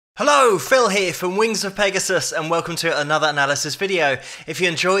Hello, Phil here from Wings of Pegasus and welcome to another analysis video. If you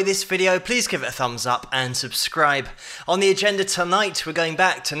enjoy this video, please give it a thumbs up and subscribe. On the agenda tonight, we're going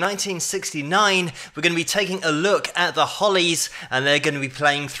back to 1969. We're going to be taking a look at the Hollies and they're going to be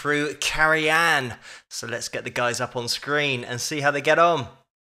playing through Carry On. So let's get the guys up on screen and see how they get on.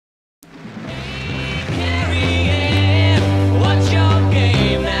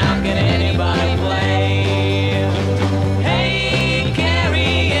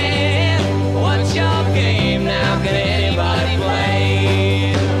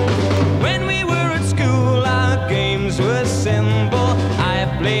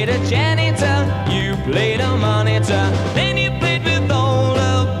 Played a monitor, then you played with all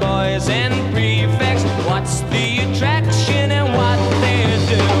the boys and prefects. What's the attraction and what they're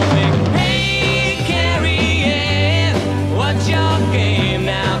doing? Hey, Carrie Ann, what's your game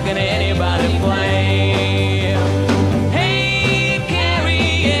now? Can anybody play? Hey,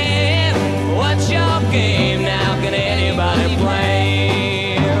 Carrie Ann, what's your game now? Can anybody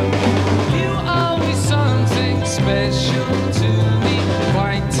play? You always something special to me,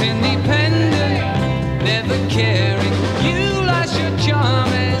 quite independent. Never caring, you lost your charm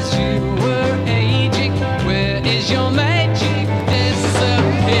as you were aging. Where is your magic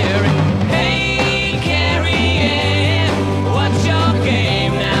disappearing? Hey, Carrie Ann, what's your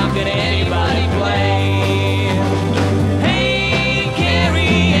game now? Can anybody play? Hey,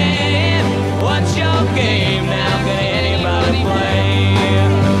 Carrie Ann, what's your game now? Can anybody play?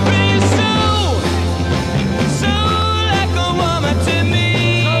 Pretty so like a woman to me.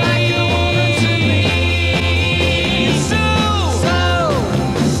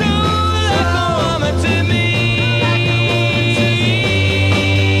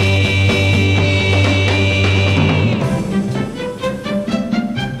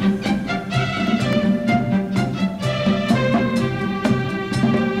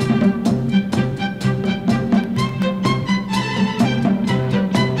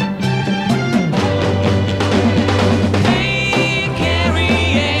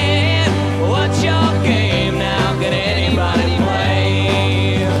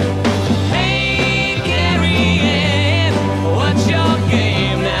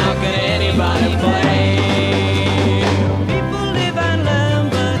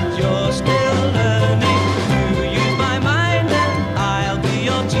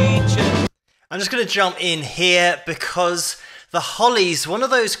 I'm just going to jump in here because the Hollies, one of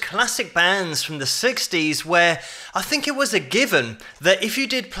those classic bands from the 60s where I think it was a given that if you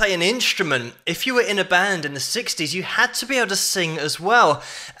did play an instrument, if you were in a band in the 60s, you had to be able to sing as well.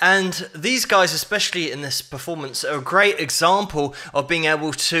 And these guys, especially in this performance, are a great example of being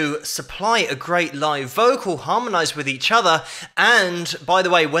able to supply a great live vocal, harmonize with each other. And by the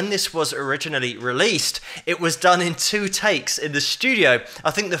way, when this was originally released, it was done in 2 takes in the studio.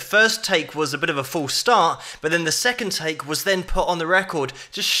 I think the first take was a bit of a false start, but then the second take was then put on the record,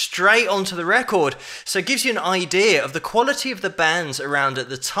 just straight onto the record. So it gives you an idea of the quality of the bands around at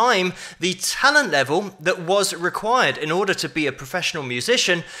the time, the talent level that was required in order to be a professional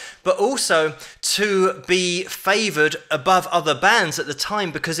musician, but also to be favoured above other bands at the time,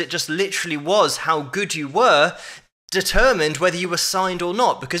 because it just literally was how good you were determined whether you were signed or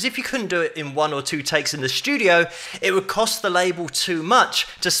not. Because if you couldn't do it in 1 or 2 takes in the studio, it would cost the label too much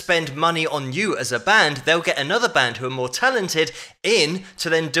to spend money on you as a band. They'll get another band who are more talented in to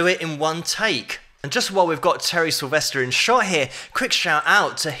then do it in 1 take. And just while we've got Terry Sylvester in shot here, quick shout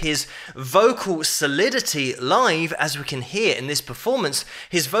out to his vocal solidity live, as we can hear in this performance,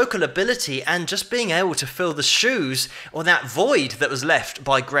 his vocal ability and just being able to fill the shoes or that void that was left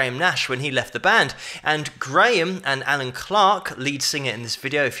by Graham Nash when he left the band. And Graham and Alan Clark, lead singer in this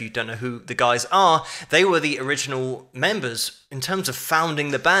video, if you don't know who the guys are, they were the original members in terms of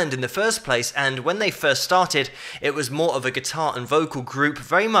founding the band in the first place. And when they first started, it was more of a guitar and vocal group,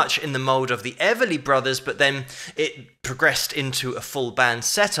 very much in the mold of the Everly Brothers, but then it progressed into a full band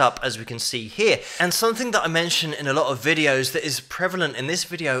setup, as we can see here. And something that I mention in a lot of videos that is prevalent in this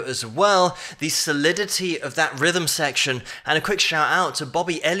video as well, the solidity of that rhythm section. And a quick shout out to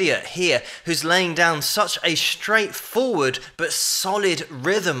Bobby Elliott here, who's laying down such a straightforward but solid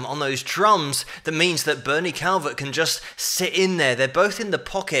rhythm on those drums that means that Bernie Calvert can just sit in there. They're both in the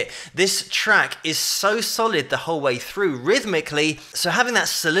pocket. This track is so solid the whole way through rhythmically, so having that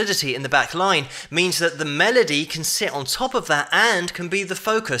solidity in the back line means that the melody can sit on top of that and can be the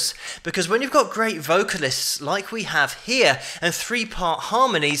focus. Because when you've got great vocalists like we have here and 3-part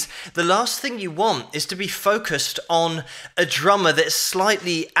harmonies, the last thing you want is to be focused on a drummer that's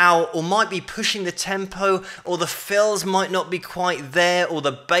slightly out or might be pushing the tempo, or the fills might not be quite there, or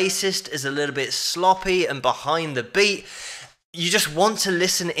the bassist is a little bit sloppy and behind the beat. You just want to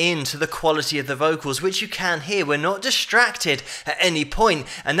listen in to the quality of the vocals, which you can hear. We're not distracted at any point,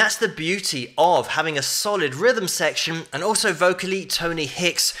 and that's the beauty of having a solid rhythm section. And also vocally, Tony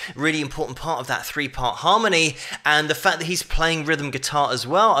Hicks, really important part of that 3-part harmony, and the fact that he's playing rhythm guitar as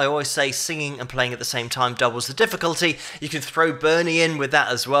well. I always say singing and playing at the same time doubles the difficulty. You can throw Bernie in with that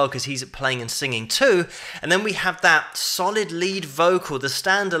as well, because he's playing and singing too. And then we have that solid lead vocal, the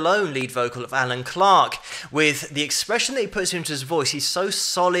standalone lead vocal of Alan Clark, with the expression that he puts into his voice. He's so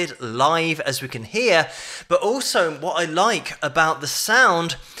solid live, as we can hear. But also what I like about the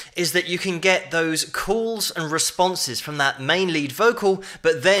sound is that you can get those calls and responses from that main lead vocal,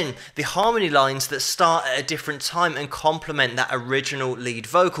 but then the harmony lines that start at a different time and complement that original lead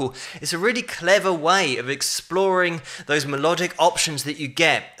vocal. It's a really clever way of exploring those melodic options that you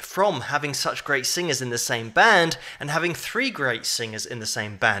get from having such great singers in the same band and having 3 great singers in the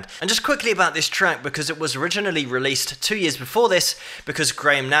same band. And just quickly about this track, because it was originally released 2 years before this, because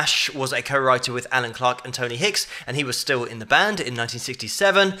Graham Nash was a co-writer with Alan Clark and Tony Hicks, and he was still in the band in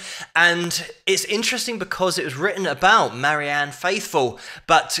 1967. And it's interesting because it was written about Marianne Faithfull,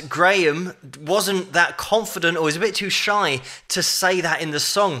 but Graham wasn't that confident, or was a bit too shy to say that in the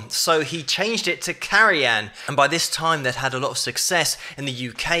song, so he changed it to Carrie Ann. And by this time they'd had a lot of success in the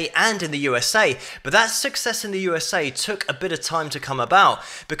UK and in the USA, but that success in the USA took a bit of time to come about,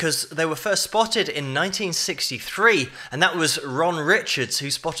 because they were first spotted in 1963, and that was Ron Richards who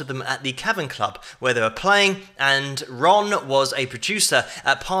spotted them at the Cavern Club where they were playing, and Ron was a producer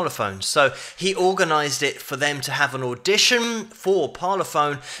at Parlophone, so he organised it for them to have an audition for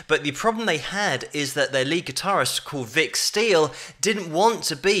Parlophone. But the problem they had is that their lead guitarist, called Vic Steele, didn't want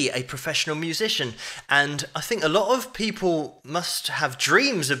to be a professional musician, and I think a lot of people must have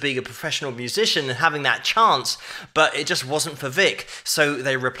dreams of being a professional musician and having that chance, but it just wasn't for Vic, so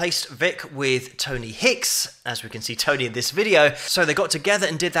they replaced Vic with Tony Hicks, as we can see Tony in this video. So they got together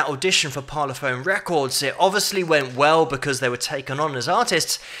and did that audition for Parlophone Records. It obviously went well because they were taken on as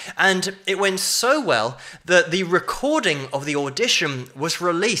artists, and it went so well that the recording of the audition was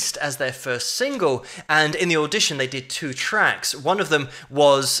released as their first single. And in the audition they did 2 tracks. One of them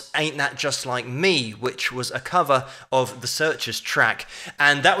was Ain't That Just Like Me, which was a cover of the Searchers track,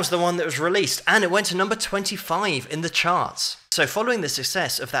 and that was the one that was released, and it went to number 25 in the charts. So following the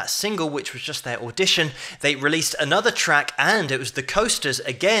success of that single, which was just their audition, they released another track, and it was the Coasters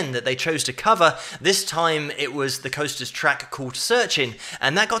again that they chose to cover. This time it was the Coasters track called Searching,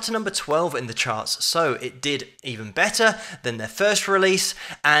 and that got to number 12 in the charts, so it did even better than their first release.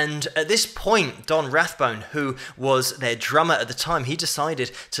 And at this point, Don Rathbone, who was their drummer at the time, he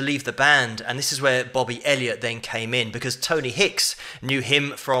decided to leave the band, and this is where Bobby Elliott then came in, because Tony Hicks knew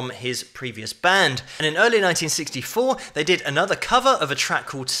him from his previous band. And in early 1964 they did another cover of a track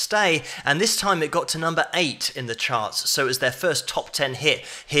called Stay, and this time it got to number 8 in the charts, so it was their first top 10 hit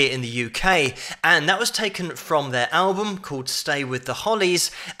here in the UK, and that was taken from their album called Stay with the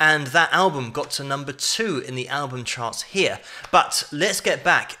Hollies, and that album got to number 2 in the album charts here. But let's get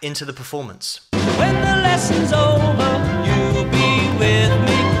back into the performance. When the lesson's over, you'll be with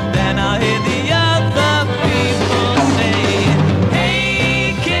me. Then I'll hear the other people say,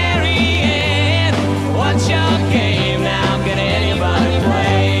 hey, Carrie Ann, what's your game now? Can anybody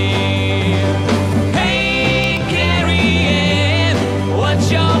play? Hey, Carrie Ann,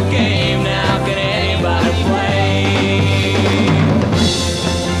 what's your game now? Can anybody play?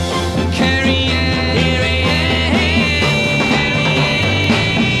 Carrie Ann, Carrie Ann,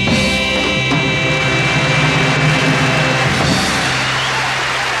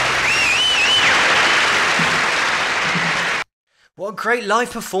 What a great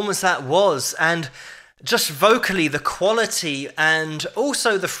live performance that was, and just vocally, the quality and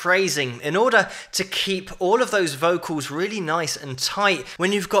also the phrasing, in order to keep all of those vocals really nice and tight.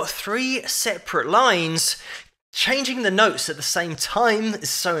 When you've got 3 separate lines, changing the notes at the same time is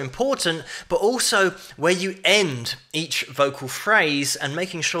so important, but also where you end each vocal phrase and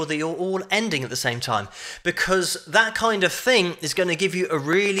making sure that you're all ending at the same time, because that kind of thing is going to give you a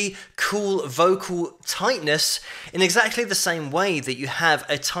really cool vocal tightness in exactly the same way that you have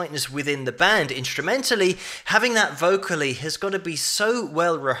a tightness within the band instrumentally. Having that vocally has got to be so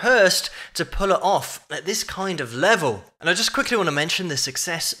well rehearsed to pull it off at this kind of level. And I just quickly want to mention the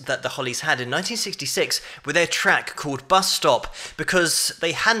success that the Hollies had in 1966 with their track called Bus Stop, because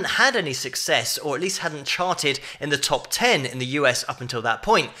they hadn't had any success, or at least hadn't charted in the top 10 in the US up until that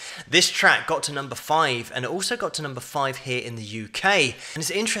point. This track got to number 5, and it also got to number 5 here in the UK. And it's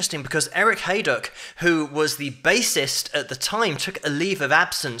interesting because Eric Haydock, who was the bassist at the time, took a leave of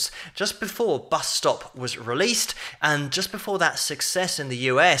absence just before Bus Stop was released, and just before that success in the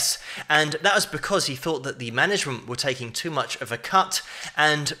US, and that was because he thought that the management were taking taking too much of a cut,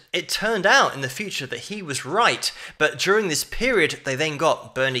 and it turned out in the future that he was right. But during this period, they then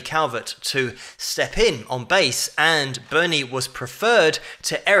got Bernie Calvert to step in on bass, and Bernie was preferred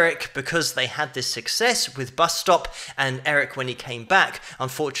to Eric because they had this success with Bus Stop, and Eric, when he came back,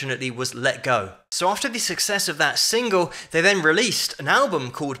 unfortunately was let go. So after the success of that single, they then released an album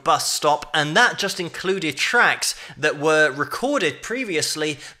called Bus Stop, and that just included tracks that were recorded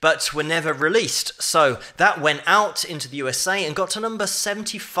previously but were never released. So that went out into the USA and got to number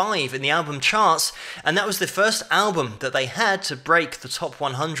 75 in the album charts, and that was the first album that they had to break the top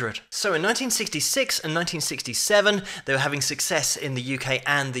 100. So in 1966 and 1967, they were having success in the UK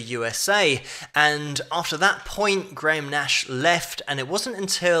and the USA, and after that point, Graham Nash left, and it wasn't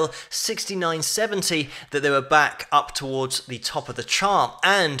until 69-70 that they were back up towards the top of the chart,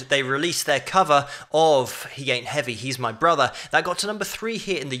 and they released their cover of He Ain't Heavy, He's My Brother. That got to number 3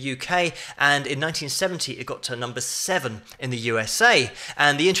 here in the UK, and in 1970 it got to number 7 in the USA.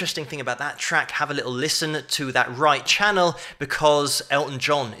 And the interesting thing about that track, have a little listen to that right channel, because Elton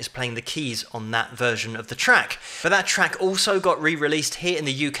John is playing the keys on that version of the track. But that track also got re-released here in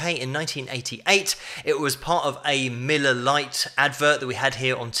the UK in 1988. It was part of a Miller Lite advert that we had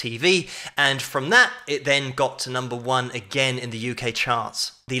here on TV, and from that, it then got to number 1 again in the UK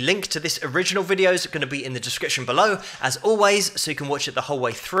charts. The link to this original video is going to be in the description below, as always, so you can watch it the whole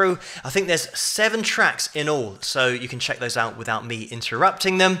way through. I think there's 7 tracks in all, so you can check those out without me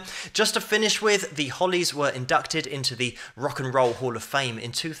interrupting them. Just to finish with, the Hollies were inducted into the Rock and Roll Hall of Fame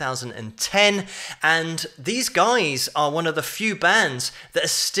in 2010, and these guys are one of the few bands that are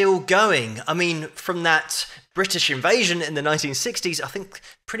still going. I mean, from that British invasion in the 1960s, I think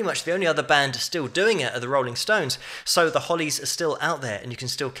pretty much the only other band still doing it are the Rolling Stones. So the Hollies are still out there and you can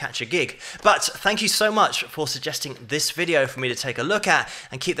still catch a gig. But thank you so much for suggesting this video for me to take a look at,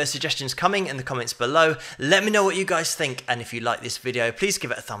 and keep those suggestions coming in the comments below. Let me know what you guys think, and if you like this video, please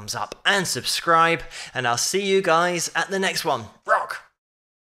give it a thumbs up and subscribe, and I'll see you guys at the next one.